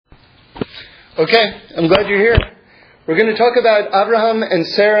Okay, I'm glad you're here. We're going to talk about Abraham and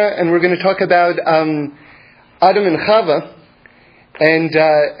Sarah, and we're going to talk about Adam and Chava, and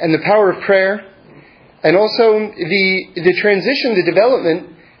the power of prayer, and also the transition, the development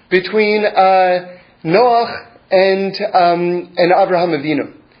between Noach and Abraham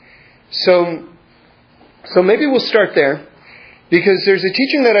Avinu. So maybe we'll start there, because there's a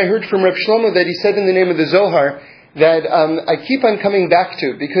teaching that I heard from Reb Shlomo that he said in the name of the Zohar that I keep on coming back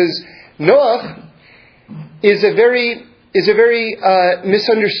to, because Noach is a very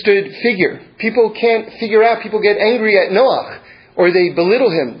misunderstood figure. People can't figure out. People get angry at Noach, or they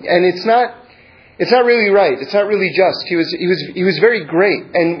belittle him, and it's not really right. It's not really just. He was very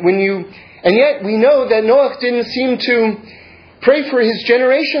great, and yet we know that Noach didn't seem to pray for his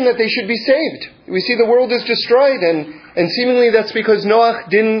generation that they should be saved. We see the world is destroyed, and seemingly that's because Noach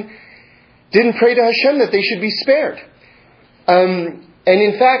didn't pray to Hashem that they should be spared. And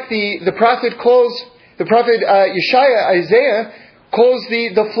in fact, the prophet Isaiah calls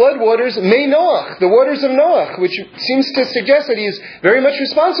the flood waters Mei Noach, the waters of Noach, which seems to suggest that he is very much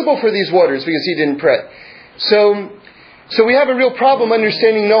responsible for these waters because he didn't pray. So we have a real problem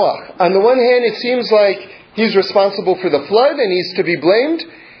understanding Noach. On the one hand, it seems like he's responsible for the flood and he's to be blamed.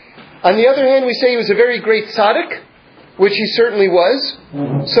 On the other hand, we say he was a very great tzaddik, which he certainly was.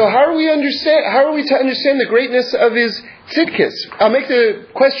 So how are we to understand the greatness of his tzidkis? I'll make the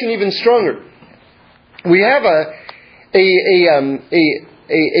question even stronger. We have a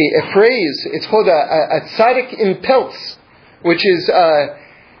phrase. It's called a tzaddik in peltz, which is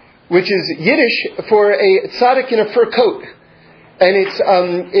Yiddish for a tzaddik in a fur coat, and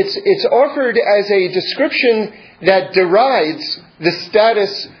it's offered as a description that derides the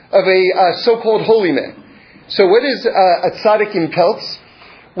status of a so-called holy man. So what is a tzaddik in peltz?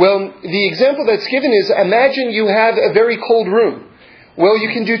 Well, the example that's given is, imagine you have a very cold room. Well, you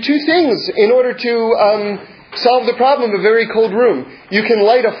can do two things in order to solve the problem of a very cold room. You can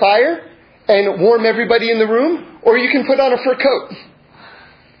light a fire and warm everybody in the room, or you can put on a fur coat.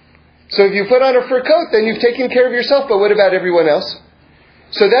 So if you put on a fur coat, then you've taken care of yourself, but what about everyone else?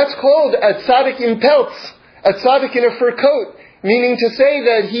 So that's called a tzaddik in peltz, a tzaddik in a fur coat, meaning to say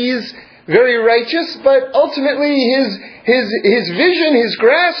that he's very righteous, but ultimately his vision, his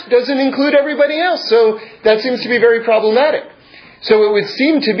grasp doesn't include everybody else. So that seems to be very problematic. So it would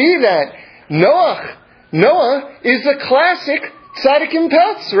seem to be that Noah is the classic tzaddik in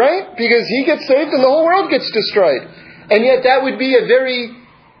peltz, right? Because he gets saved and the whole world gets destroyed. And yet that would be a very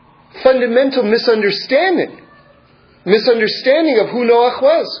fundamental misunderstanding of who Noach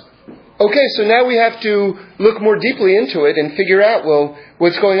was. Okay, so now we have to look more deeply into it and figure out, well,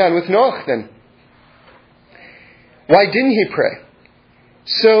 what's going on with Noach then? Why didn't he pray?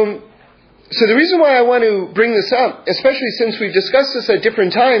 So the reason why I want to bring this up, especially since we've discussed this at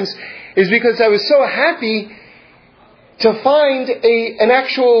different times, is because I was so happy to find an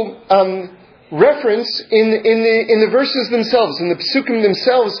actual reference in the verses themselves, in the psukim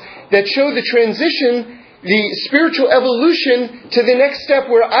themselves, that show the transition, the spiritual evolution to the next step,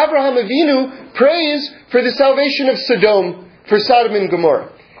 where Abraham Avinu prays for the salvation of Sodom, for Sodom and Gomorrah.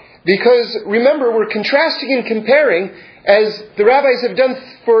 Because remember, we're contrasting and comparing, as the rabbis have done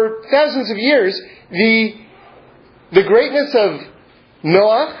for thousands of years, the greatness of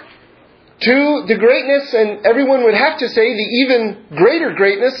Noach to the greatness, and everyone would have to say, the even greater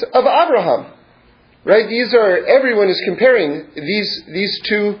greatness of Abraham. Right? Everyone is comparing these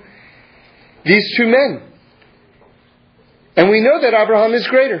two men. And we know that Abraham is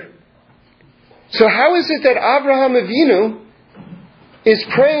greater. So how is it that Abraham Avinu is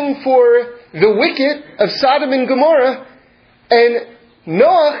praying for the wicked of Sodom and Gomorrah, and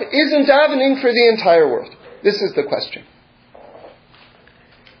Noach isn't davening for the entire world? This is the question.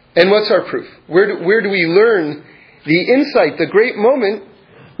 And what's our proof? Where do we learn the insight, the great moment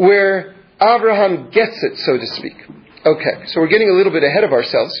where Abraham gets it, so to speak? Okay, so we're getting a little bit ahead of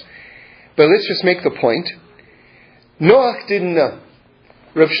ourselves, but let's just make the point. Noach didn't know.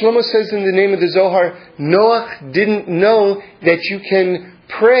 Rav Shlomo says in the name of the Zohar, Noach didn't know that you can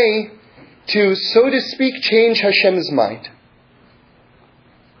pray to, so to speak, change Hashem's mind.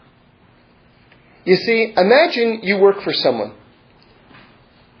 You see, imagine you work for someone.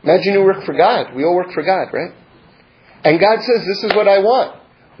 Imagine you work for God. We all work for God, right? And God says, this is what I want.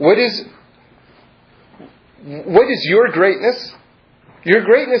 What is your greatness? Your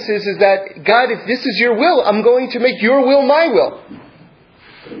greatness is that, God, if this is your will, I'm going to make your will my will.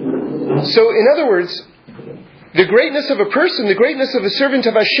 So, in other words, the greatness of a person, the greatness of a servant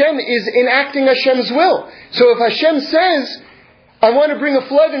of Hashem is enacting Hashem's will. So if Hashem says, I want to bring a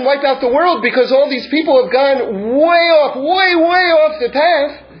flood and wipe out the world because all these people have gone way off the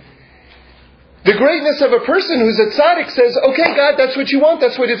path, The greatness of a person who's a tzaddik says, okay, God, that's what you want,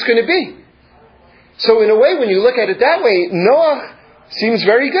 that's what it's going to be. So in a way, when you look at it that way, Noach seems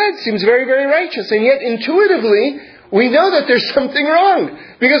very good, seems very, very righteous, and yet intuitively, we know that there's something wrong,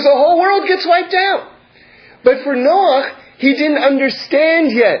 because the whole world gets wiped out. But for Noach, he didn't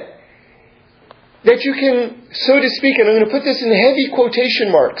understand yet that you can, so to speak, and I'm going to put this in heavy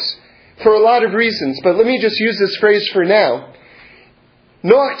quotation marks for a lot of reasons, but let me just use this phrase for now.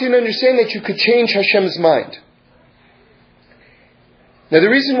 Noach didn't understand that you could change Hashem's mind. Now the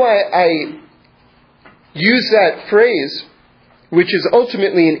reason why I use that phrase, which is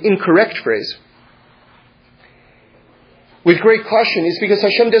ultimately an incorrect phrase, with great caution, is because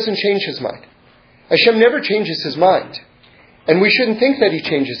Hashem doesn't change His mind. Hashem never changes His mind. And we shouldn't think that He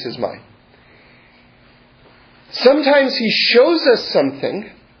changes His mind. Sometimes He shows us something.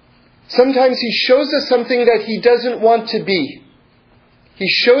 Sometimes He shows us something that He doesn't want to be. He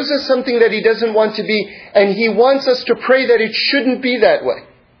shows us something that He doesn't want to be, and He wants us to pray that it shouldn't be that way.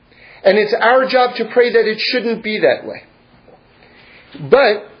 And it's our job to pray that it shouldn't be that way.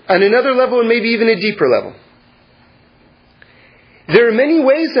 But, on another level, and maybe even a deeper level, there are many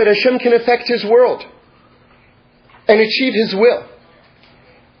ways that Hashem can affect His world and achieve His will.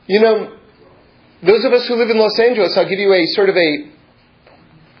 You know, those of us who live in Los Angeles, I'll give you a sort of a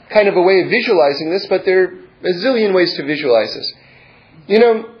kind of a way of visualizing this, but there are a zillion ways to visualize this. You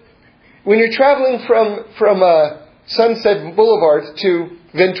know, when you're traveling from Sunset Boulevard to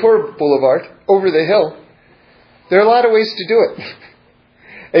Ventura Boulevard, over the hill, there are a lot of ways to do it.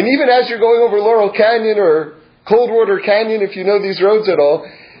 And even as you're going over Laurel Canyon or Coldwater Canyon, if you know these roads at all,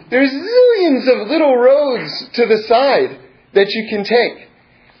 there's zillions of little roads to the side that you can take.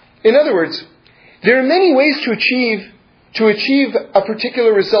 In other words, there are many ways to achieve a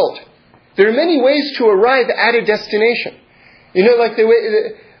particular result. There are many ways to arrive at a destination. You know, like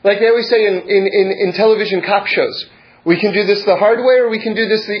they always say in television cop shows, we can do this the hard way or we can do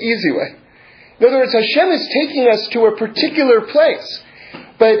this the easy way. In other words, Hashem is taking us to a particular place.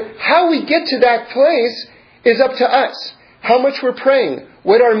 But how we get to that place is up to us. How much we're praying,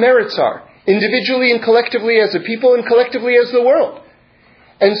 what our merits are, individually and collectively as a people and collectively as the world.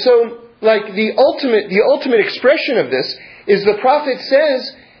 And so, like the ultimate expression of this is the prophet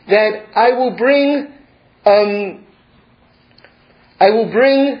says that I want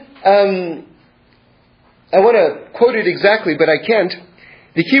to quote it exactly, but I can't.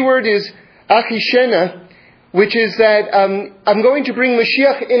 The key word is achishena, which is that I'm going to bring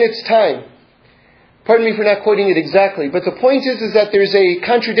Mashiach in its time. Pardon me for not quoting it exactly, but the point is that there's a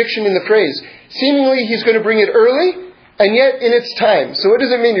contradiction in the phrase. Seemingly He's going to bring it early, and yet in its time. So what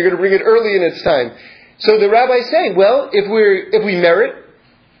does it mean you're going to bring it early in its time? So the rabbis say, well, if we merit,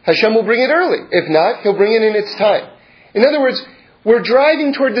 Hashem will bring it early. If not, He'll bring it in its time. In other words, we're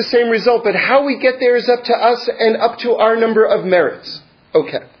driving toward the same result, but how we get there is up to us and up to our number of merits.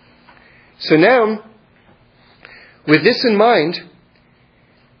 Okay. So now, with this in mind,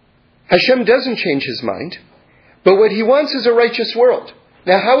 Hashem doesn't change His mind, but what He wants is a righteous world.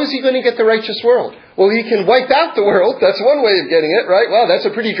 Now, how is He going to get the righteous world? Well, He can wipe out the world. That's one way of getting it, right? Wow, that's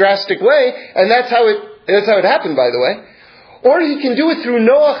a pretty drastic way, and that's how it happened, by the way. Or He can do it through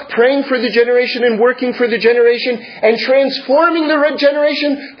Noach praying for the generation and working for the generation and transforming the red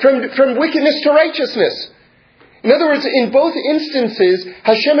generation from wickedness to righteousness. In other words, in both instances,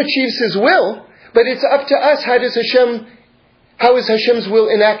 Hashem achieves His will, but it's up to us how is Hashem's will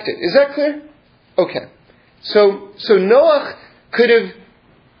enacted. Is that clear? Okay. So Noach could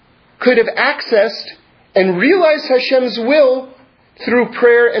have accessed and realized Hashem's will through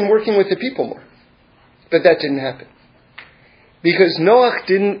prayer and working with the people more. But that didn't happen. Because Noach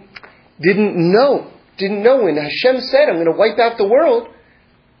didn't know when Hashem said, I'm going to wipe out the world.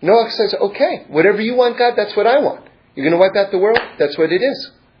 Noach says, okay, whatever you want, God, that's what I want. You're going to wipe out the world? That's what it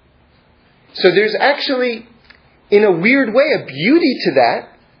is. So there's actually, in a weird way, a beauty to that,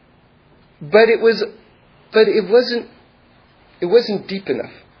 but it wasn't deep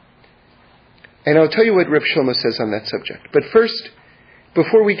enough. And I'll tell you what Reb Shlomo says on that subject. But first,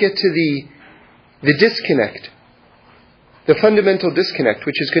 before we get to the disconnect, the fundamental disconnect,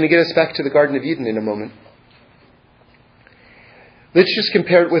 which is going to get us back to the Garden of Eden in a moment, let's just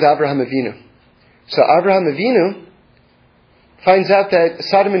compare it with Avraham Avinu. So Avraham Avinu finds out that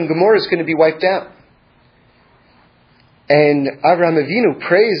Sodom and Gomorrah is going to be wiped out. And Avraham Avinu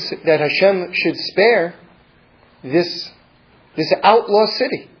prays that Hashem should spare this outlaw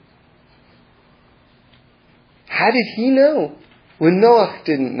city. How did he know when Noach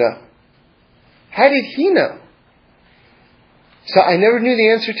didn't know? How did he know? So I never knew the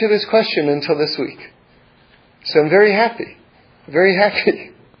answer to this question until this week. So I'm very happy. Very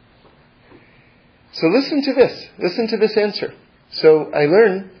happy. So listen to this. Listen to this answer. So I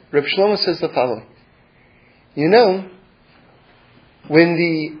learn, Reb Shlomo says the following. You know, when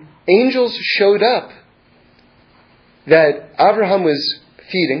the angels showed up that Abraham was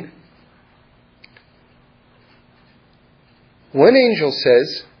feeding, one angel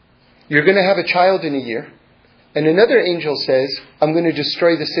says, you're going to have a child in a year. And another angel says, I'm going to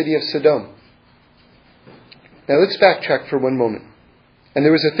destroy the city of Sodom. Now let's backtrack for one moment. And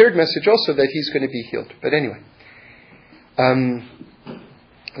there was a third message also that he's going to be healed. But anyway,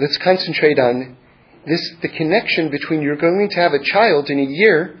 let's concentrate on the connection between you're going to have a child in a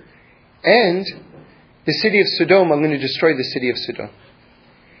year and the city of Sodom, I'm going to destroy the city of Sodom.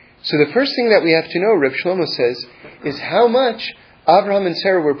 So the first thing that we have to know, Reb Shlomo says, is how much Abraham and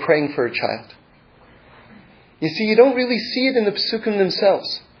Sarah were praying for a child. You see, you don't really see it in the Pesukim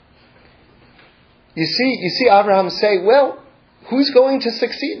themselves. You see Abraham say, well, who's going to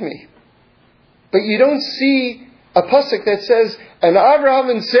succeed me? But you don't see a pasuk that says, and Abraham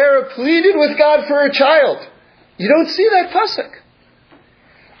and Sarah pleaded with God for a child. You don't see that pasuk.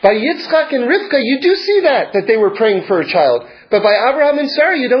 By Yitzchak and Rivka, you do see that they were praying for a child. But by Abraham and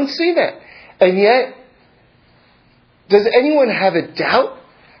Sarah, you don't see that. And yet, does anyone have a doubt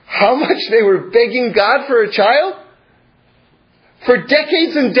how much they were begging God for a child? For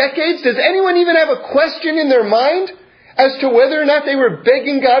decades and decades, does anyone even have a question in their mind as to whether or not they were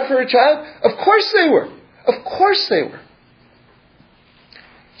begging God for a child? Of course they were. Of course they were.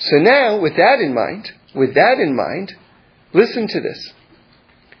 So now, with that in mind, listen to this.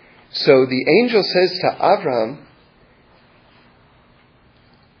 So the angel says to Abraham,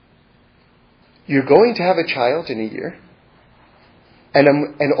 you're going to have a child in a year, and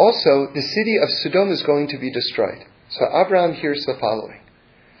also the city of Sodom is going to be destroyed. So Abraham hears the following.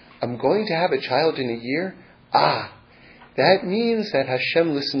 I'm going to have a child in a year? That means that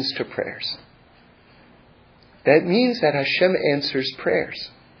Hashem listens to prayers. That means that Hashem answers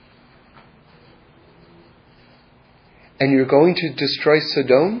prayers. And you're going to destroy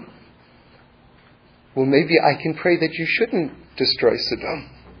Sodom? Well, maybe I can pray that you shouldn't destroy Sodom.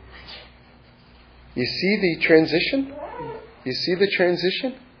 You see the transition? You see the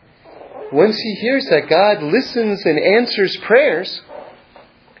transition? Once he hears that God listens and answers prayers,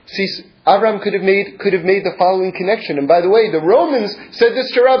 see, Abraham could have made the following connection. And by the way, the Romans said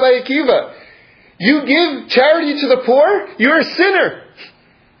this to Rabbi Akiva. You give charity to the poor, you're a sinner.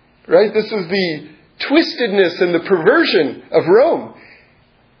 Right? This is the twistedness and the perversion of Rome.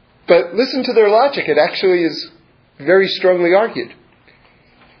 But listen to their logic. It actually is very strongly argued.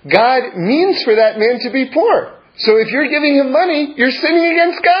 God means for that man to be poor. So if you're giving him money, you're sinning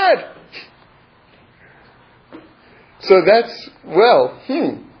against God. So that's,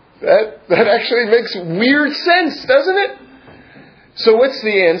 that actually makes weird sense, doesn't it? So what's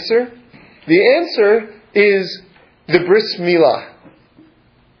the answer? The answer is the bris milah.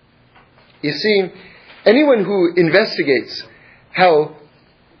 You see, anyone who investigates how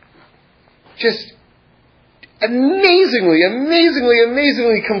just amazingly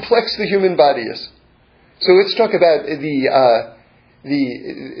complex the human body is. So let's talk about the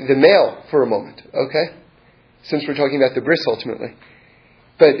male for a moment, okay? Since we're talking about the bris ultimately.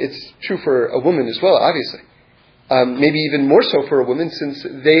 But it's true for a woman as well, obviously. Maybe even more so for a woman since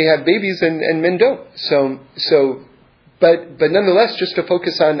they have babies and men don't. But nonetheless, just to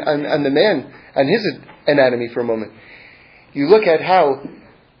focus on the man, on his anatomy for a moment. You look at how,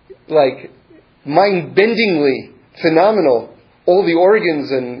 mind-bendingly phenomenal all the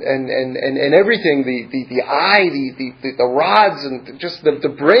organs and everything, the eye, the rods, and just the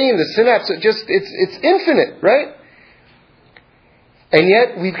brain, the synapse, it's infinite, right? And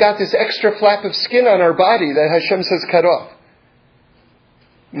yet we've got this extra flap of skin on our body that Hashem says cut off.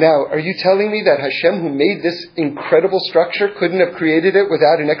 Now, are you telling me that Hashem, who made this incredible structure, couldn't have created it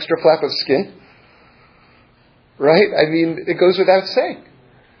without an extra flap of skin? Right? I mean, it goes without saying.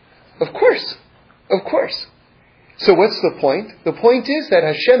 Of course. So what's the point? The point is that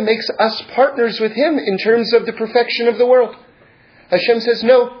Hashem makes us partners with Him in terms of the perfection of the world. Hashem says,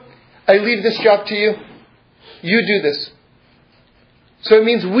 no, I leave this job to you. You do this. So it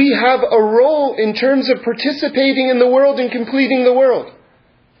means we have a role in terms of participating in the world and completing the world.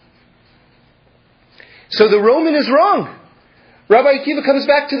 So the Roman is wrong. Rabbi Akiva comes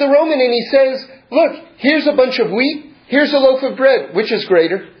back to the Roman and he says, look, here's a bunch of wheat, here's a loaf of bread. Which is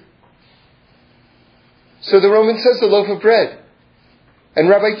greater? So the Roman says the loaf of bread. And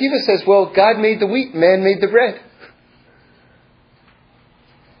Rabbi Akiva says, well, God made the wheat, man made the bread.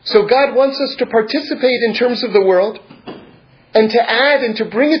 So God wants us to participate in terms of the world and to add and to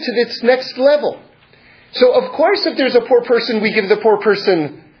bring it to its next level. So of course if there's a poor person, we give the poor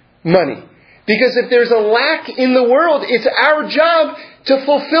person money. Because if there's a lack in the world, it's our job to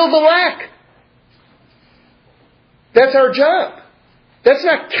fulfill the lack. That's our job. That's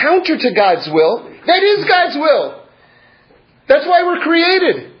not counter to God's will. That is God's will. That's why we're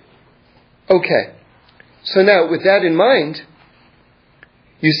created. Okay. So now, with that in mind,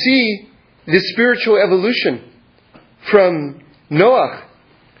 you see the spiritual evolution from Noach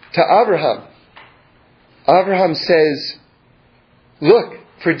to Abraham. Abraham says, look,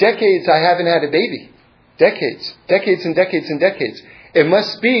 for decades I haven't had a baby. Decades. Decades and decades and decades. It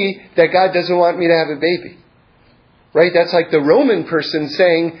must be that God doesn't want me to have a baby. Right? That's like the Roman person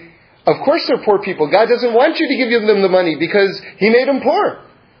saying, of course they're poor people. God doesn't want you to give them the money because He made them poor.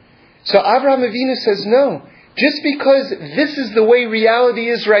 So Avraham Avinu says, no. Just because this is the way reality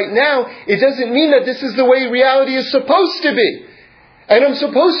is right now, it doesn't mean that this is the way reality is supposed to be. And I'm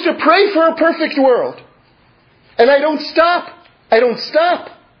supposed to pray for a perfect world. And I don't stop. I don't stop.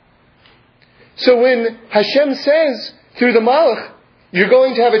 So when Hashem says through the Malach, you're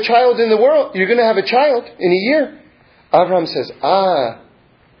going to have a child in the world, you're going to have a child in a year, Avraham says,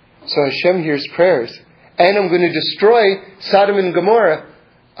 so Hashem hears prayers. And I'm going to destroy Sodom and Gomorrah.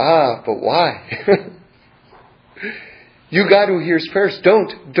 But why? You God who hears prayers,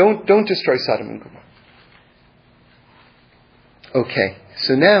 don't destroy Sodom and Gomorrah. Okay,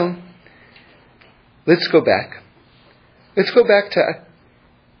 so now, let's go back. Let's go back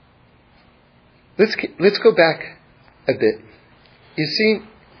a bit. You see,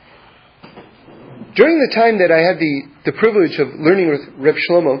 during the time that I had the privilege of learning with Reb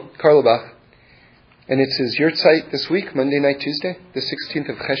Shlomo Carlebach, and it's his yurtzeit this week, Monday night, Tuesday, the 16th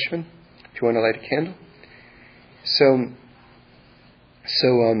of Cheshvan, if you want to light a candle. So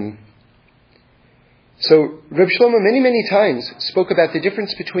Reb Shlomo many times spoke about the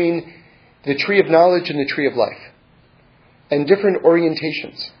difference between the tree of knowledge and the tree of life, and different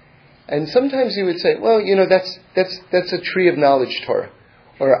orientations. And sometimes he would say, well, that's a tree of knowledge Torah.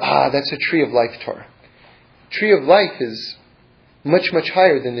 Or, that's a tree of life Torah. Tree of life is much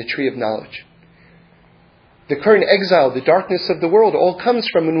higher than the tree of knowledge. The current exile, the darkness of the world, all comes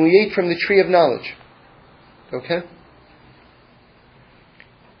from when we ate from the tree of knowledge. Okay?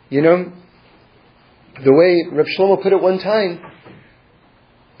 The way Reb Shlomo put it one time,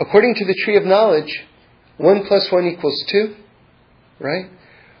 according to the tree of knowledge, 1 + 1 = 2, right?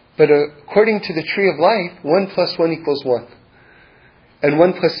 But according to the tree of life, 1 + 1 = 1. And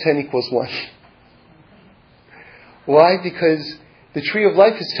 1 + 10 = 1. Why? Because the tree of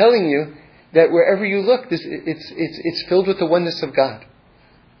life is telling you that wherever you look, it's filled with the oneness of God.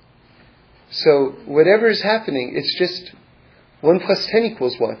 So whatever is happening, it's just 1 + 10 =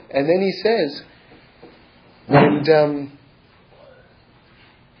 1. And then he says,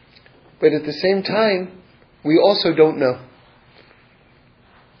 but at the same time, we also don't know.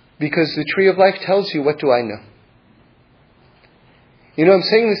 Because the tree of life tells you, what do I know? I'm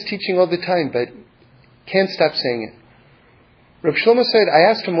saying this teaching all the time, but can't stop saying it. Reb Shlomo said, I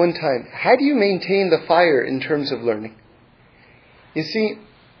asked him one time, how do you maintain the fire in terms of learning? You see,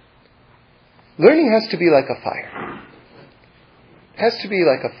 learning has to be like a fire. It has to be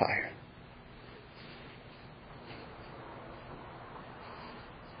like a fire.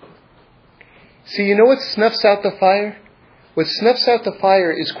 See, you know what snuffs out the fire? What snuffs out the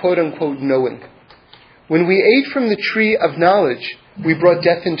fire is quote-unquote knowing. When we ate from the tree of knowledge, we brought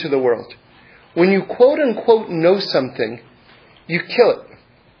death into the world. When you quote-unquote know something, you kill it.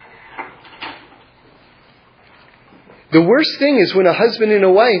 The worst thing is when a husband and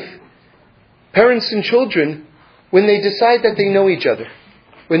a wife, parents and children, when they decide that they know each other.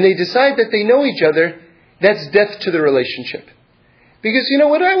 When they decide that they know each other, that's death to the relationship. Because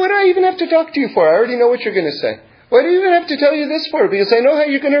what do I even have to talk to you for? I already know what you're going to say. Why do I even have to tell you this for? Because I know how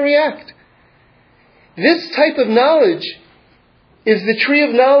you're going to react. This type of knowledge is the tree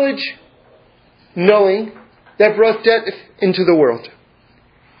of knowledge, knowing, that brought death into the world.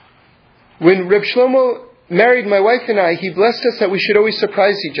 When Reb Shlomo married my wife and I, he blessed us that we should always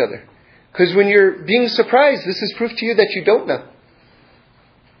surprise each other. Because when you're being surprised, this is proof to you that you don't know.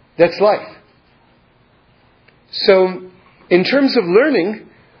 That's life. So, in terms of learning,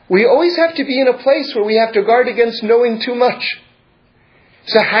 we always have to be in a place where we have to guard against knowing too much.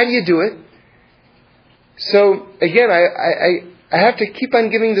 So how do you do it? So, again, I have to keep on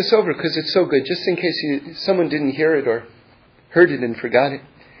giving this over because it's so good, just in case someone didn't hear it or heard it and forgot it.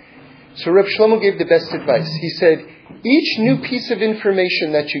 So Reb Shlomo gave the best advice. He said, each new piece of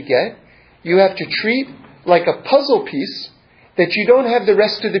information that you get, you have to treat like a puzzle piece that you don't have the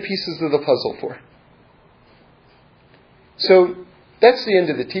rest of the pieces of the puzzle for. So, that's the end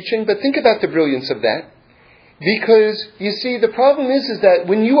of the teaching, but think about the brilliance of that. Because, you see, the problem is that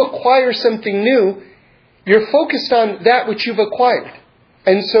when you acquire something new, you're focused on that which you've acquired.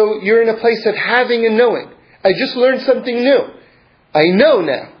 And so you're in a place of having and knowing. I just learned something new. I know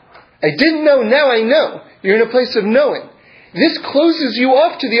now. I didn't know, now I know. You're in a place of knowing. This closes you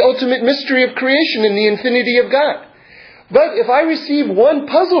off to the ultimate mystery of creation and the infinity of God. But if I receive one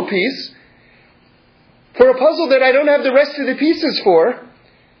puzzle piece, for a puzzle that I don't have the rest of the pieces for,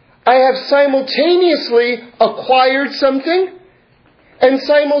 I have simultaneously acquired something and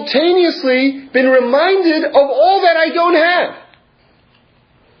simultaneously been reminded of all that I don't have.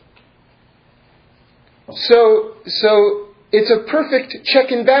 So it's a perfect check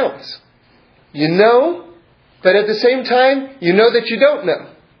and balance. You know, but at the same time, you know that you don't know.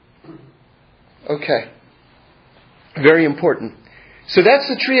 Okay. Very important. So that's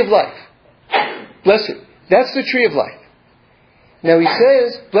the tree of life. Bless him. That's the tree of life. Now he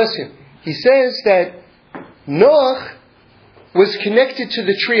says, bless him, he says that Noach was connected to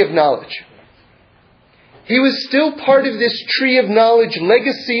the tree of knowledge. He was still part of this tree of knowledge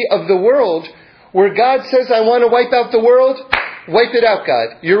legacy of the world, where God says, I want to wipe out the world. Wipe it out,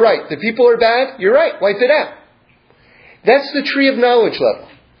 God. You're right. The people are bad. You're right. Wipe it out. That's the tree of knowledge level.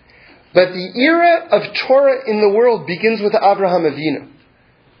 But the era of Torah in the world begins with Abraham Avinu.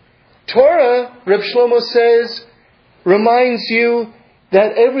 Torah, Reb Shlomo says, reminds you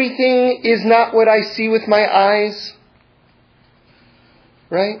that everything is not what I see with my eyes.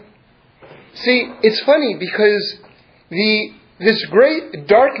 Right? See, it's funny because this great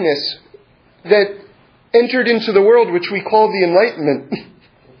darkness that entered into the world, which we call the Enlightenment,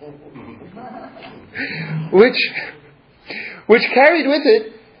 which carried with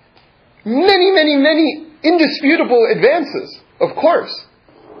it many, many, many indisputable advances, of course.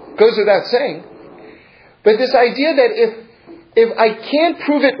 Goes without saying. But this idea that if I can't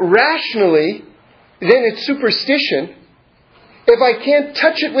prove it rationally, then it's superstition. If I can't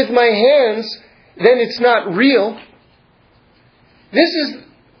touch it with my hands, then it's not real. This is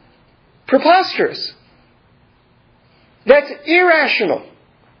preposterous. That's irrational.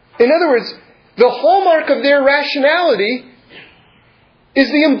 In other words, the hallmark of their rationality is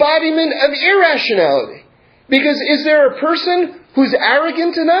the embodiment of irrationality. Because is there a person who's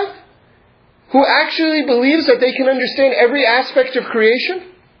arrogant enough, who actually believes that they can understand every aspect of creation,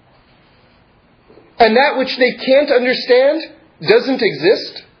 and that which they can't understand doesn't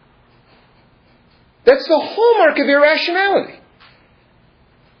exist? That's the hallmark of irrationality.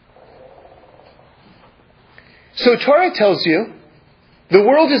 So Torah tells you, the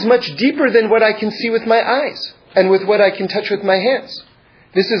world is much deeper than what I can see with my eyes, and with what I can touch with my hands.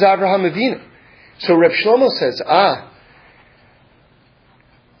 This is Avraham Avinu. So Reb Shlomo says, Avraham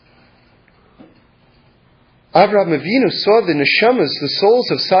Avinu saw the neshamas, the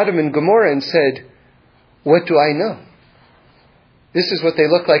souls of Sodom and Gomorrah, and said, what do I know? This is what they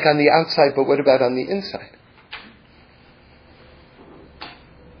look like on the outside, but what about on the inside?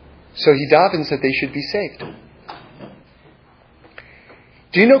 So he davens that they should be saved.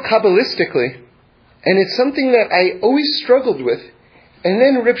 Do you know Kabbalistically, and it's something that I always struggled with, and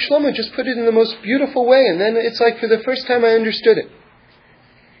then Reb Shlomo just put it in the most beautiful way, and then it's like for the first time I understood it.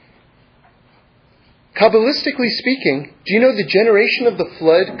 Kabbalistically speaking, do you know the generation of the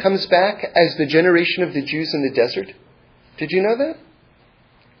flood comes back as the generation of the Jews in the desert? Did you know that?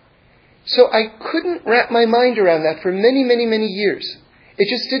 So I couldn't wrap my mind around that for many, many, many years. It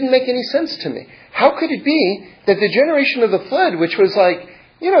just didn't make any sense to me. How could it be that the generation of the flood, which was like,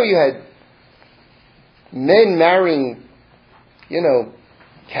 you had men marrying,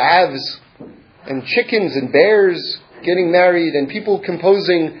 calves and chickens and bears getting married, and people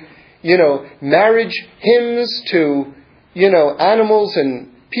composing, marriage hymns to, animals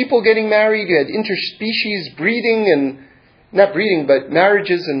and people getting married. You had interspecies breeding, and not breeding, but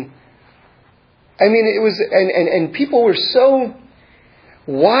marriages, and it was, and people were so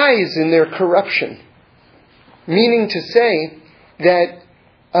wise in their corruption. Meaning to say that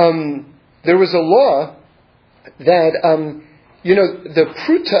there was a law that, the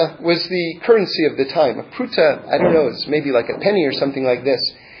pruta was the currency of the time. A pruta, I don't know, it's maybe like a penny or something like this.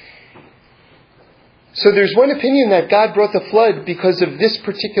 So there's one opinion that God brought the flood because of this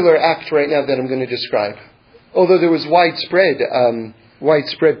particular act right now that I'm going to describe. Although there was widespread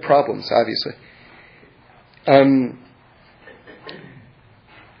problems, obviously. The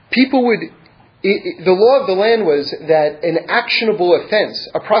law of the land was that an actionable offense,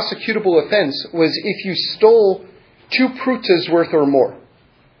 a prosecutable offense, was if you stole 2 prutas worth or more.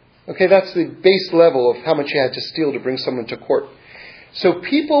 Okay, that's the base level of how much you had to steal to bring someone to court. So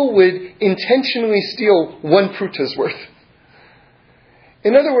people would intentionally steal 1 pruta's worth.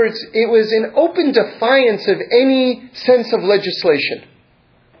 In other words, it was an open defiance of any sense of legislation.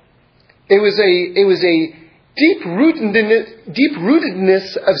 It was a deep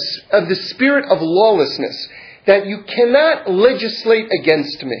rootedness of the spirit of lawlessness, that you cannot legislate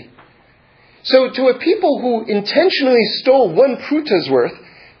against me. So to a people who intentionally stole 1 pruta's worth,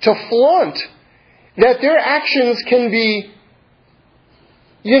 to flaunt that their actions can be,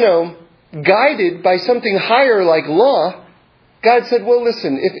 guided by something higher like law, God said, well,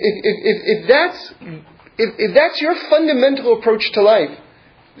 listen, if that's your fundamental approach to life,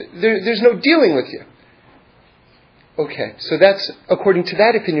 there's no dealing with you. Okay, so that's, according to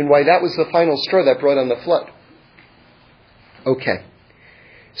that opinion, why that was the final straw that brought on the flood. Okay.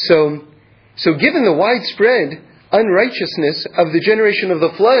 So given the widespread unrighteousness of the generation of the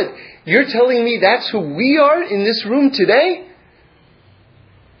flood, you're telling me that's who we are in this room today?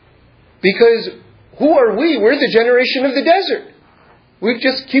 Because who are we? We're the generation of the desert. We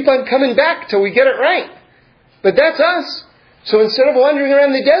just keep on coming back till we get it right. But that's us. So instead of wandering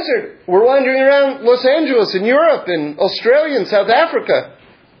around the desert, we're wandering around Los Angeles and Europe and Australia and South Africa.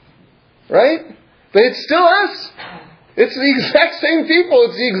 Right? But it's still us. It's the exact same people.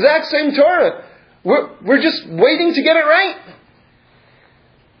 It's the exact same Torah. We're just waiting to get it right.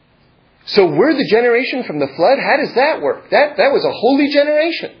 So we're the generation from the flood? How does that work? That was a holy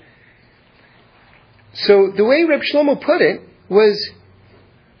generation. So the way Reb Shlomo put it was,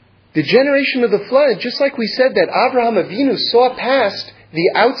 the generation of the flood, just like we said that Avraham Avinu saw past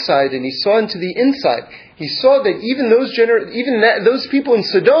the outside and he saw into the inside. He saw that even those people in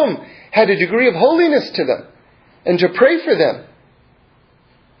Sodom had a degree of holiness to them, and to pray for them.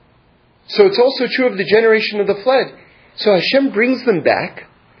 So it's also true of the generation of the flood. So Hashem brings them back,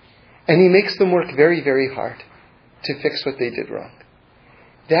 and He makes them work very, very hard to fix what they did wrong.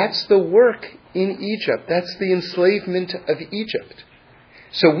 That's the work in Egypt. That's the enslavement of Egypt.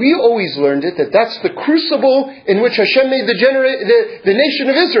 So we always learned it, that's the crucible in which Hashem made the nation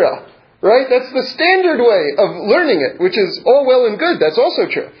of Israel. Right? That's the standard way of learning it, which is all well and good. That's also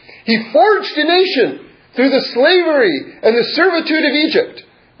true. He forged a nation through the slavery and the servitude of Egypt.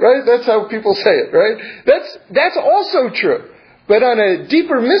 Right? That's how people say it, right? That's also true. But on a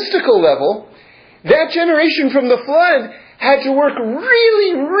deeper mystical level, that generation from the flood had to work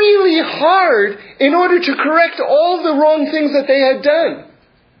really, really hard in order to correct all the wrong things that they had done.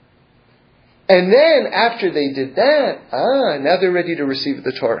 And then, after they did that, now they're ready to receive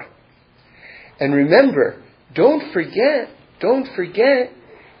the Torah. And remember, don't forget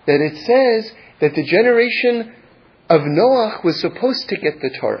that it says that the generation of Noach was supposed to get the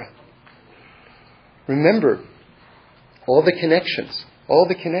Torah. Remember, all the connections.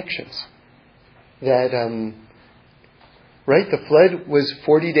 That, the flood was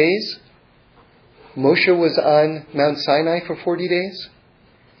 40 days. Moshe was on Mount Sinai for 40 days.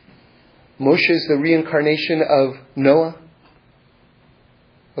 Moshe is the reincarnation of Noah.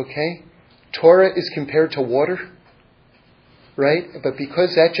 Okay? Torah is compared to water. Right? But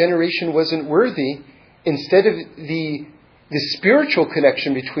because that generation wasn't worthy, instead of the spiritual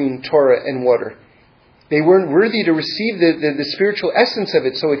connection between Torah and water, they weren't worthy to receive the spiritual essence of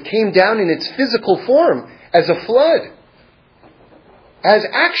it, so it came down in its physical form as a flood, as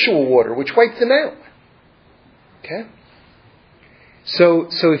actual water, which wiped them out. Okay? So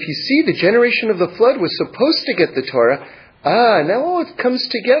if you see, the generation of the flood was supposed to get the Torah. Now all it comes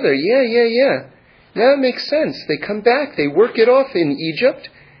together. Yeah. Now it makes sense. They come back, they work it off in Egypt,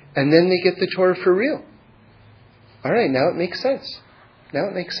 and then they get the Torah for real. All right, now it makes sense.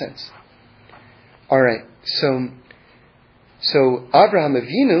 All right, so Avraham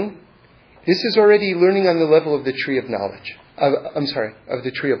Avinu, this is already learning on the level of the tree of knowledge. Of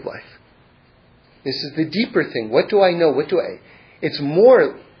the tree of life. This is the deeper thing. What do I know? It's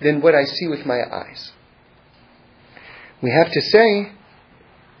more than what I see with my eyes. We have to say,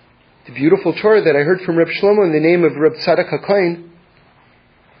 the beautiful Torah that I heard from Reb Shlomo in the name of Reb Tzadok HaKohen,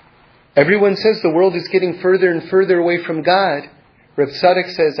 everyone says the world is getting further and further away from God. Reb Tzadok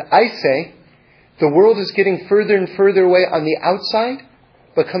says, I say, the world is getting further and further away on the outside,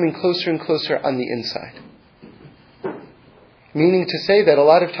 but coming closer and closer on the inside. Meaning to say that a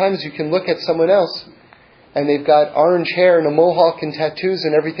lot of times you can look at someone else and they've got orange hair and a mohawk and tattoos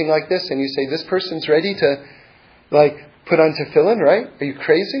and everything like this, and you say, this person's ready to put on tefillin, right? Are you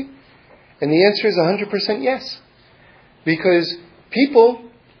crazy? And the answer is 100% yes. Because people,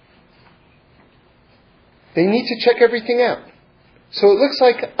 they need to check everything out. So it looks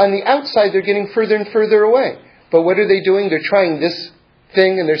like on the outside they're getting further and further away. But what are they doing? They're trying this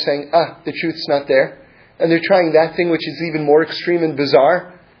thing and they're saying, the truth's not there. And they're trying that thing which is even more extreme and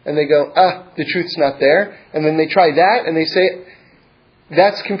bizarre. And they go, the truth's not there. And then they try that and they say,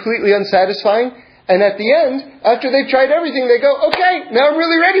 that's completely unsatisfying. And at the end, after they've tried everything, they go, okay, now I'm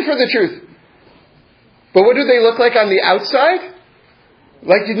really ready for the truth. But what do they look like on the outside?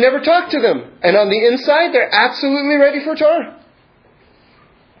 Like you'd never talked to them. And on the inside, they're absolutely ready for Torah.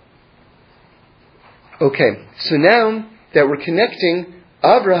 Okay, so now that we're connecting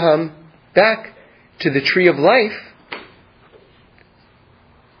Abraham back to the tree of life,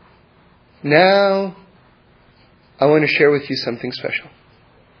 now I want to share with you something special.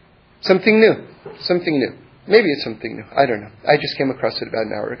 Something new. Something new. Maybe it's something new. I don't know. I just came across it about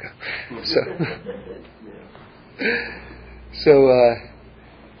an hour ago.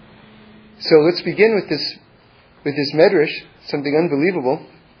 So let's begin with this medrash, something unbelievable,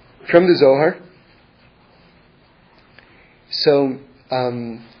 from the Zohar. So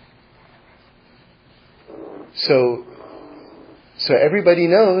everybody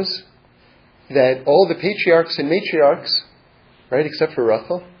knows that all the patriarchs and matriarchs, right, except for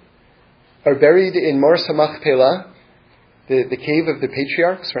Rachel, are buried in Mars HaMachpelah, the cave of the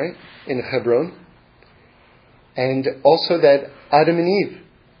patriarchs, right, in Hebron. And also that Adam and Eve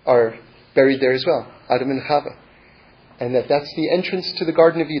are buried there as well, Adam and Chava. And that's the entrance to the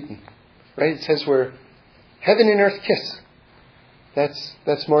Garden of Eden, right? It says where heaven and earth kiss.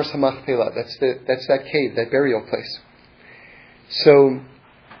 That's Mars HaMachpelah. That's that cave, that burial place. So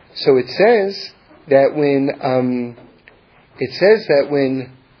it says that when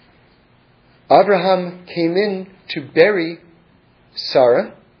Abraham came in to bury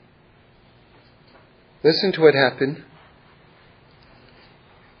Sarah, listen to what happened.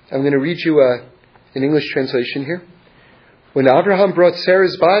 I'm going to read you an English translation here. When Abraham brought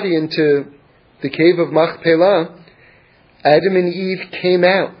Sarah's body into the cave of Machpelah, Adam and Eve came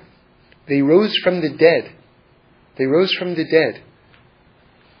out. They rose from the dead.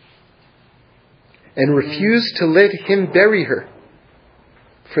 And refused to let him bury her.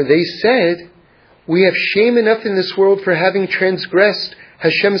 For they said, we have shame enough in this world for having transgressed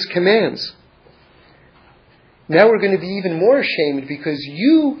Hashem's commands. Now we're going to be even more ashamed because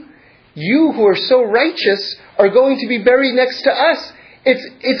you who are so righteous are going to be buried next to us.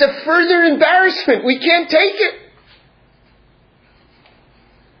 It's a further embarrassment. We can't take it.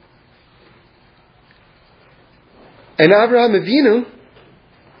 And Avraham Avinu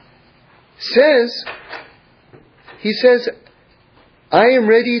says, I am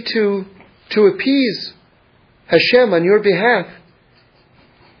ready to appease Hashem on your behalf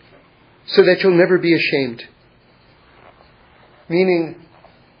so that you'll never be ashamed. Meaning,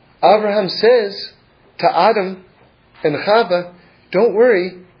 Abraham says to Adam and Chava, don't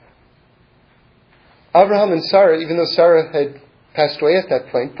worry. Abraham and Sarah, even though Sarah had passed away at that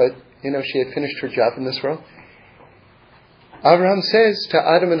point, but she had finished her job in this world. Abraham says to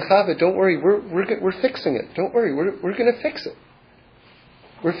Adam and Chava, don't worry, we're fixing it. Don't worry, we're going to fix it.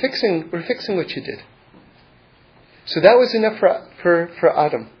 We're fixing what you did. So that was enough for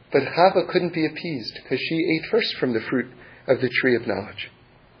Adam. But Chava couldn't be appeased because she ate first from the fruit of the tree of knowledge.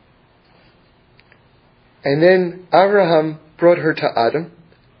 And then Abraham brought her to Adam.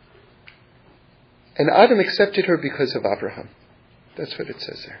 And Adam accepted her because of Abraham. That's what it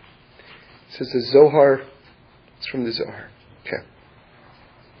says there. It says the Zohar. It's from the Zohar. Okay.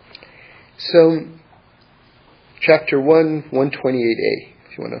 So, chapter 1, 128a,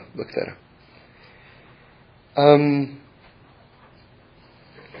 if you want to look that up.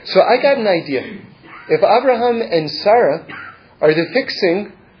 So I got an idea. If Abraham and Sarah are the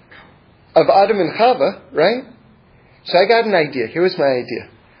fixing of Adam and Chava, right? So I got an idea. Here was my idea.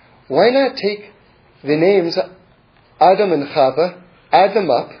 Why not take the names Adam and Chava, add them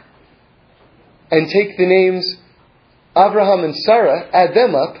up, and take the names Abraham and Sarah, add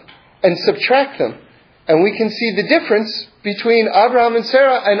them up, and subtract them. And we can see the difference between Abraham and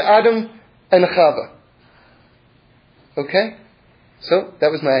Sarah and Adam and Chava. Okay? So,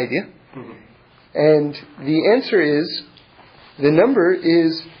 that was my idea. Mm-hmm. And the answer is, the number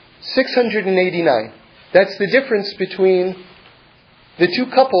is 689. That's the difference between the two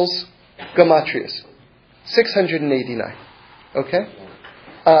couples' gematrias. 689. Okay?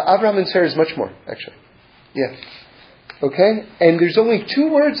 Abraham and Sarah is much more, actually. Yeah. Okay? And there's only 2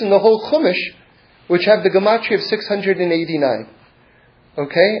 words in the whole Chumash which have the gematria of 689.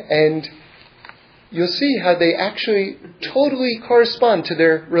 Okay? And you'll see how they actually totally correspond to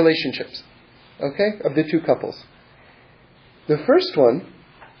their relationships. Okay? Of the 2 couples. The first one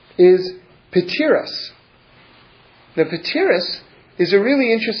is Petiras. Now, Petiras is a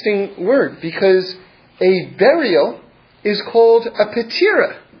really interesting word because a burial is called a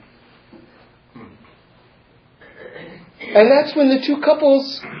Petira. And that's when the 2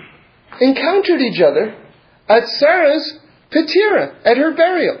 couples encountered each other at Sarah's Petira, at her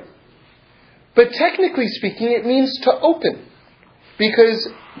burial. But technically speaking, it means to open. Because,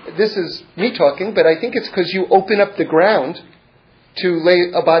 this is me talking, but I think it's because you open up the ground to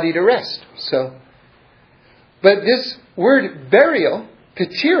lay a body to rest. But this word burial,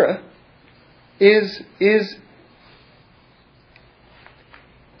 Petira, is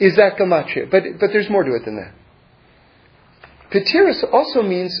that gematria. But there's more to it than that. Petiris also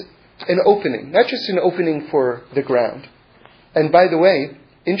means an opening, not just an opening for the ground. And by the way,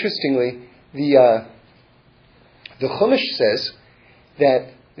 interestingly, the Chumash says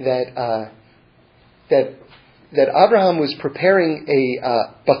that Abraham was preparing a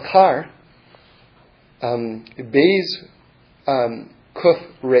bakar, Beis Kuf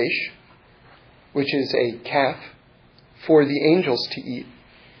Reish, which is a calf, for the angels to eat.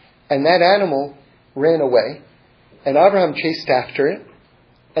 And that animal ran away, and Abraham chased after it,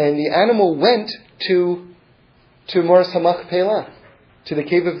 and the animal went to Moras HaMachpelah, to the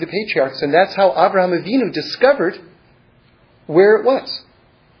cave of the patriarchs, and that's how Abraham Avinu discovered where it was.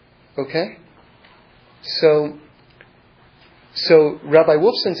 Okay? So Rabbi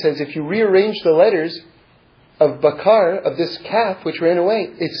Wolfson says if you rearrange the letters of Bakar, of this calf which ran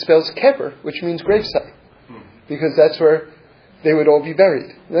away, it spells Kever, which means gravesite. Because that's where they would all be buried.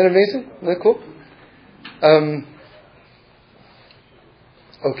 Isn't that amazing? Isn't that cool?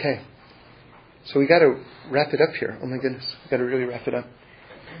 Okay. So we got to wrap it up here. Oh my goodness. We got to really wrap it up.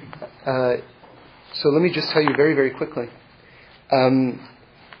 So let me just tell you very, very quickly. I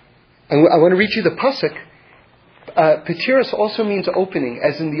want to read you the pasuk. Petiris also means opening,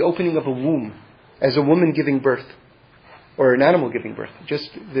 as in the opening of a womb, as a woman giving birth, or an animal giving birth,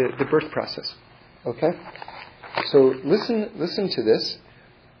 just the birth process. Okay? So listen to this.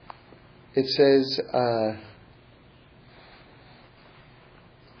 It says,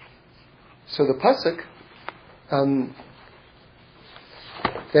 so the pasuk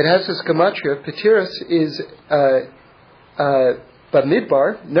that has this gematria, Petiris, is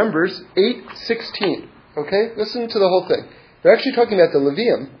Bamidbar, Numbers 8:16. Okay? Listen to the whole thing. They're actually talking about the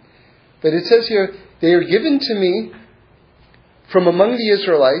Levium, but it says here, they are given to me from among the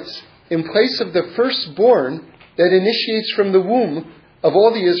Israelites in place of the firstborn that initiates from the womb of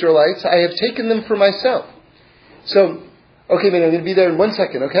all the Israelites. I have taken them for myself. So, okay, man, I'm going to be there in 1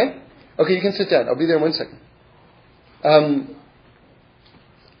 second, okay? Okay, you can sit down. I'll be there in 1 second.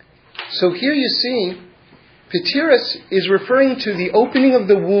 So here you see, Petiris is referring to the opening of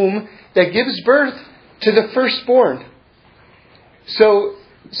the womb that gives birth to the firstborn. So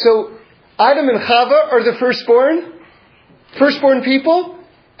Adam and Chava are the firstborn people,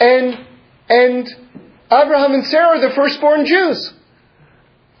 and Abraham and Sarah are the firstborn Jews.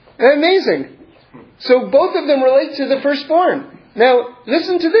 Amazing. So both of them relate to the firstborn. Now,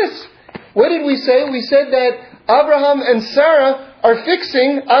 listen to this. What did we say? We said that Abraham and Sarah are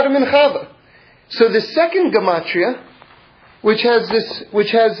fixing Adam and Chava. So the second gematria, which has the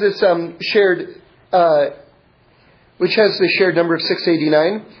shared number of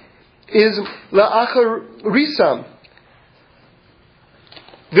 689, is La'achar Risam,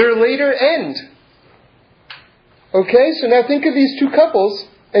 their later end. Okay, so now think of these two couples,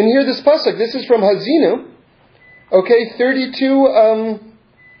 and hear this pasuk. This is from Hazinu. Okay,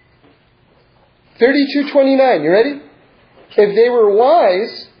 32:29. You ready? If they were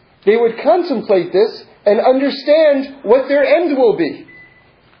wise, they would contemplate this and understand what their end will be.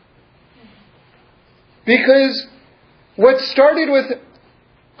 Because what started with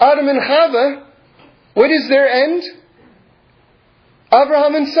Adam and Chava, what is their end?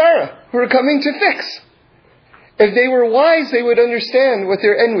 Abraham and Sarah, who are coming to fix. If they were wise, they would understand what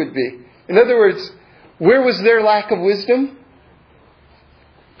their end would be. In other words, where was their lack of wisdom?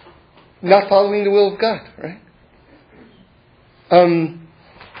 Not following the will of God, right?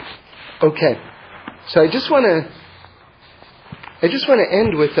 Okay. So I just want to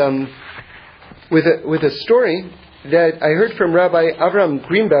end with a story that I heard from Rabbi Avram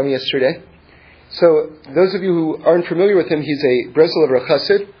Greenbaum yesterday. So those of you who aren't familiar with him, he's a Breslover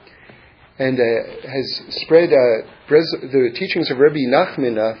Chassid, and has spread the teachings of Rabbi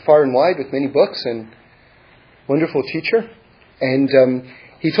Nachman far and wide with many books, and wonderful teacher. And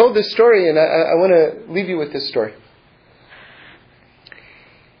he told this story, and I want to leave you with this story.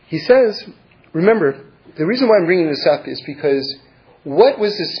 He says, remember, the reason why I'm bringing this up is because what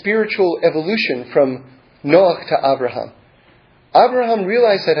was the spiritual evolution from Noach to Abraham? Abraham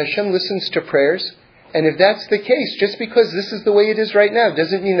realized that Hashem listens to prayers, and if that's the case, just because this is the way it is right now,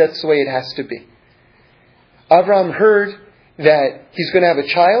 doesn't mean that's the way it has to be. Abraham heard that he's going to have a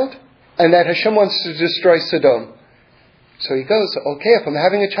child, and that Hashem wants to destroy Sodom. So he goes, okay, if I'm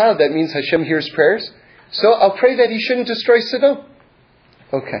having a child, that means Hashem hears prayers. So I'll pray that he shouldn't destroy Sodom.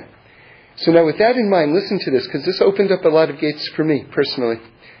 Okay. So now with that in mind, listen to this, because this opened up a lot of gates for me, personally.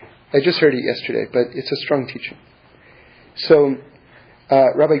 I just heard it yesterday, but it's a strong teaching. So,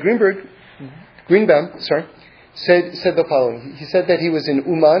 Rabbi Greenbaum, said the following. He said that he was in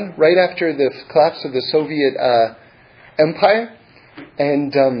Uman right after the collapse of the Soviet Empire,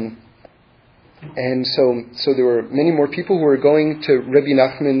 and so there were many more people who were going to Rabbi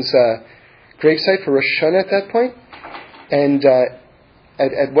Nachman's gravesite for Rosh Hashanah at that point. And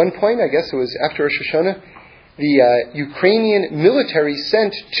at one point, I guess it was after Rosh Hashanah, the Ukrainian military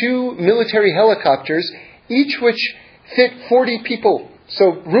sent 2 military helicopters, each which fit 40 people,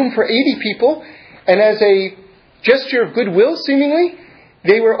 so room for 80 people, and as a gesture of goodwill, seemingly,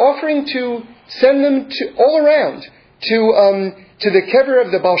 they were offering to send them all around to the kever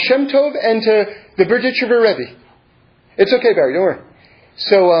of the Baal Shem Tov and to the Berditchever Rebbe. It's okay, Barry, don't worry.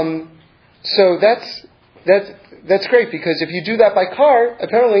 So that's great, because if you do that by car,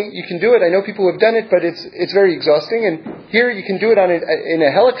 apparently you can do it. I know people who have done it, but it's very exhausting. And here you can do it in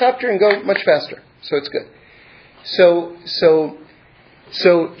a helicopter and go much faster. So it's good.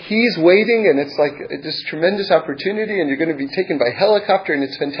 So he's waiting, and it's like this tremendous opportunity, and you're going to be taken by helicopter, and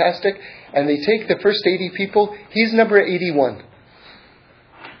it's fantastic. And they take the first 80 people. He's number 81.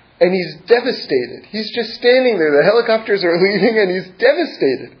 And he's devastated. He's just standing there. The helicopters are leaving, and he's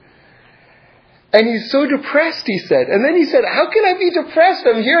devastated. And he's so depressed, he said. And then he said, how can I be depressed?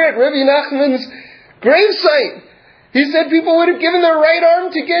 I'm here at Rabbi Nachman's gravesite. He said people would have given their right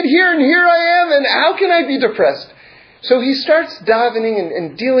arm to get here, and here I am, and how can I be depressed? So he starts davening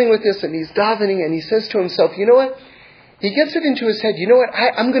and dealing with this, and he's davening, and he says to himself, you know what? He gets it into his head, you know what?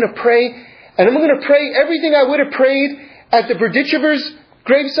 I'm going to pray, and I'm going to pray everything I would have prayed at the Berditchever's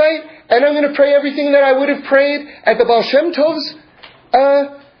gravesite, and I'm going to pray everything that I would have prayed at the Baal Shem Tov's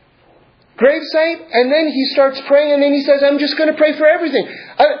gravesite. And then he starts praying, and then he says, I'm just going to pray for everything.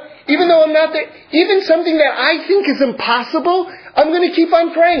 Even though I'm not there, even something that I think is impossible, I'm going to keep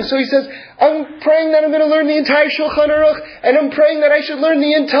on praying. So he says, I'm praying that I'm going to learn the entire Shulchan Aruch, and I'm praying that I should learn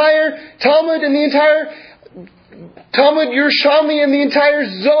the entire Talmud and the entire Talmud Yerushalmi and the entire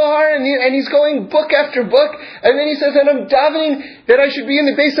Zohar, and he's going book after book. And then he says, and I'm davening that I should be in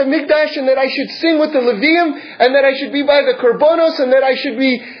the Beis HaMikdash, and that I should sing with the Leviim, and that I should be by the Korbanos, and that I should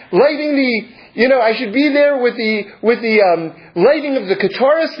be lighting I should be there with the lighting of the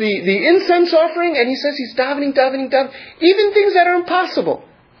Ketoras, the incense offering. And he says he's davening, even things that are impossible.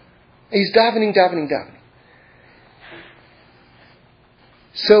 He's davening.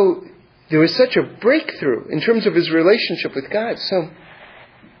 So there was such a breakthrough in terms of his relationship with God. So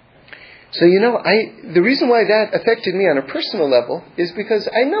the reason why that affected me on a personal level is because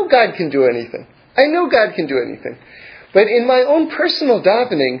I know God can do anything. But in my own personal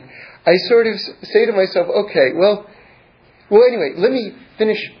davening, I sort of say to myself, okay, well, anyway, let me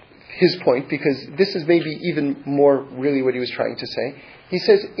finish his point, because this is maybe even more really what he was trying to say. He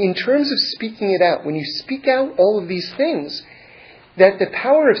says, in terms of speaking it out, when you speak out all of these things, that the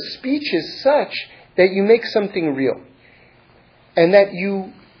power of speech is such that you make something real. And that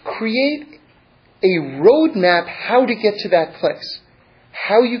you create a roadmap how to get to that place.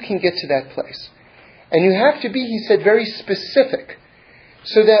 How you can get to that place. And you have to be, he said, very specific.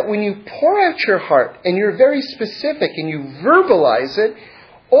 So that when you pour out your heart and you're very specific and you verbalize it,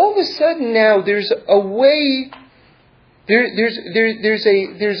 all of a sudden now there's a way. There's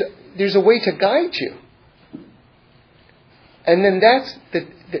a way to guide you, and then that's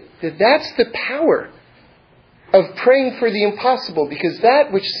the power of praying for the impossible, because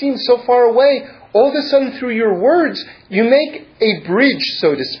that which seems so far away, all of a sudden through your words you make a bridge,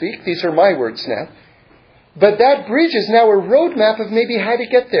 so to speak. These are my words now. But that bridge is now a roadmap of maybe how to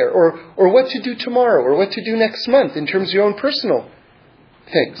get there, or what to do tomorrow, or what to do next month in terms of your own personal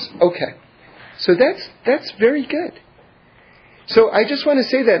things. Okay. So that's very good. So I just want to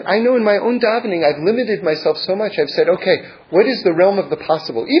say that I know in my own davening I've limited myself so much. I've said, okay, what is the realm of the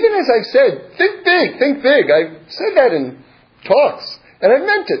possible? Even as I've said, think big. I've said that in talks, and I've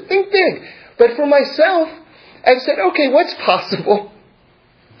meant it. Think big. But for myself, I've said, okay, what's possible?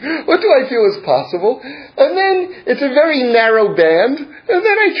 What do I feel is possible? And then it's a very narrow band. And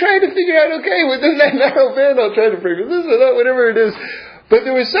then I try to figure out, okay, within that narrow band, I'll try to figure this or that, whatever it is. But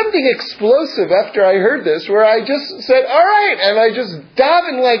there was something explosive after I heard this, where I just said, all right, and I just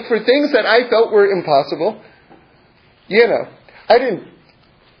davened like for things that I felt were impossible. I didn't,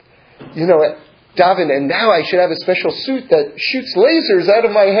 daven, and now I should have a special suit that shoots lasers out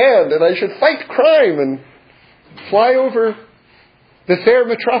of my hand, and I should fight crime and fly over the fair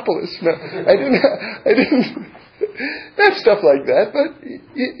metropolis. No, I didn't. Not stuff like that, but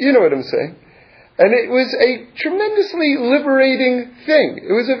you know what I'm saying. And it was a tremendously liberating thing.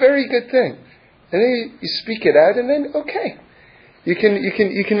 It was a very good thing. And then you speak it out, and then, okay. You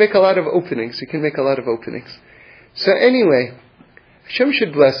can make a lot of openings. You can make a lot of openings. So anyway, Hashem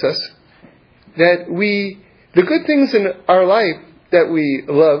should bless us that the good things in our life that we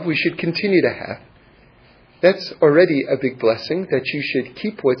love, we should continue to have. That's already a big blessing, that you should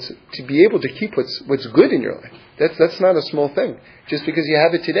to be able to keep what's good in your life. That's not a small thing. Just because you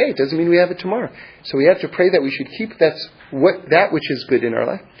have it today, it doesn't mean we have it tomorrow. So we have to pray that we should keep that which is good in our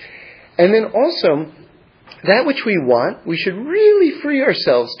life. And then also, that which we want, we should really free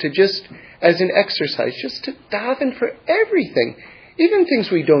ourselves to just, as an exercise, just to daven for everything. Even things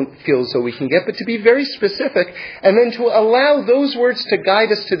we don't feel as though we can get, but to be very specific, and then to allow those words to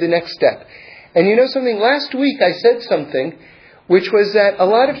guide us to the next step. And you know something? Last week I said something, which was that a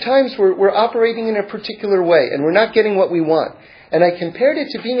lot of times we're operating in a particular way, and we're not getting what we want. And I compared it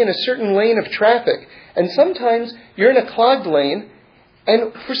to being in a certain lane of traffic. And sometimes you're in a clogged lane,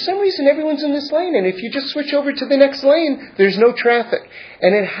 and for some reason everyone's in this lane, and if you just switch over to the next lane, there's no traffic.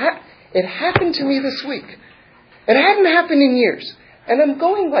 And it happened to me this week. It hadn't happened in years. And I'm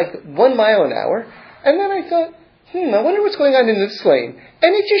going like 1 mile an hour, and then I thought, I wonder what's going on in this lane.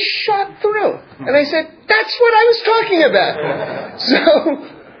 And it just shot through. And I said, that's what I was talking about.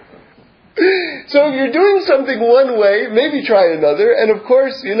 So if you're doing something one way, maybe try another. And of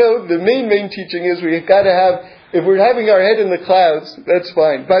course, the main teaching is we've got to have, if we're having our head in the clouds, that's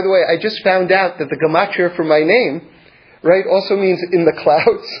fine. By the way, I just found out that the gematria for my name, right, also means in the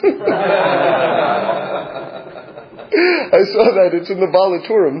clouds. I saw that. It's in the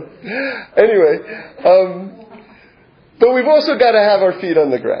Balaturim. Anyway, but we've also got to have our feet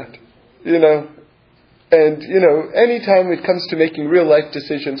on the ground, And, anytime it comes to making real life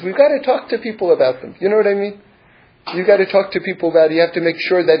decisions, we've got to talk to people about them. You know what I mean? You've got to talk to people about it. You have to make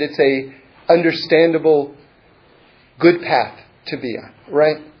sure that it's a understandable, good path to be on,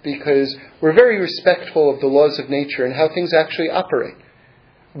 right? Because we're very respectful of the laws of nature and how things actually operate.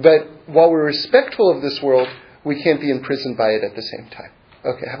 But while we're respectful of this world, we can't be imprisoned by it at the same time.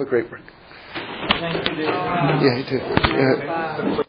 Okay, have a great work. Thank you, David. Yeah, you too.